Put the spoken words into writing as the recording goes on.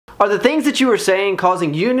Are the things that you are saying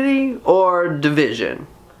causing unity or division?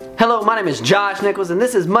 Hello, my name is Josh Nichols, and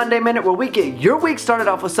this is Monday Minute, where we get your week started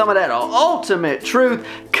off with some of that ultimate truth.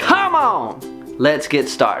 Come on! Let's get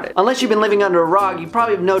started. Unless you've been living under a rock, you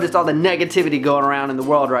probably have noticed all the negativity going around in the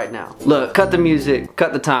world right now. Look, cut the music,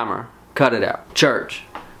 cut the timer, cut it out. Church,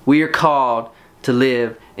 we are called to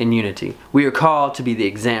live in unity. We are called to be the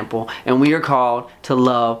example, and we are called to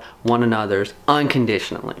love one another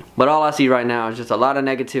unconditionally. But all I see right now is just a lot of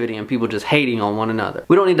negativity and people just hating on one another.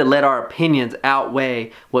 We don't need to let our opinions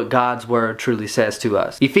outweigh what God's word truly says to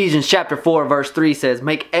us. Ephesians chapter 4 verse 3 says,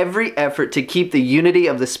 "Make every effort to keep the unity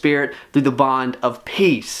of the Spirit through the bond of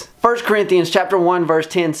peace." 1 Corinthians chapter 1 verse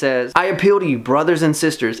 10 says, "I appeal to you, brothers and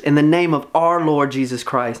sisters, in the name of our Lord Jesus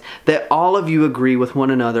Christ, that all of you agree with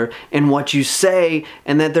one another in what you say,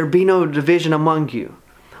 and that there be no division among you,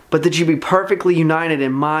 but that you be perfectly united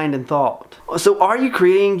in mind and thought." So are you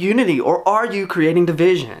creating unity, or are you creating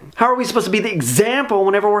division? How are we supposed to be the example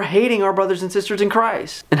whenever we're hating our brothers and sisters in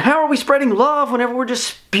Christ? And how are we spreading love whenever we're just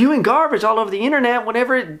spewing garbage all over the internet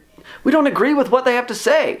whenever we don't agree with what they have to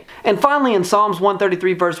say? And finally, in Psalms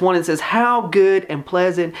 133 verse 1, it says, "How good and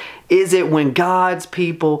pleasant is it when God's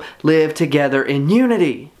people live together in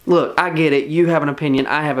unity." Look, I get it. You have an opinion.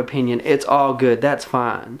 I have an opinion. It's all good. That's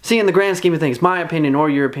fine. See, in the grand scheme of things, my opinion or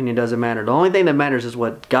your opinion doesn't matter. The only thing that matters is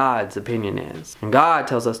what God's opinion is. And God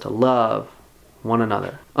tells us to love one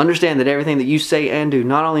another. Understand that everything that you say and do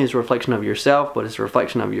not only is a reflection of yourself, but it's a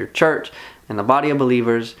reflection of your church and the body of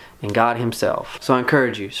believers and God Himself. So I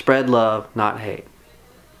encourage you, spread love, not hate.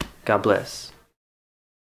 God bless.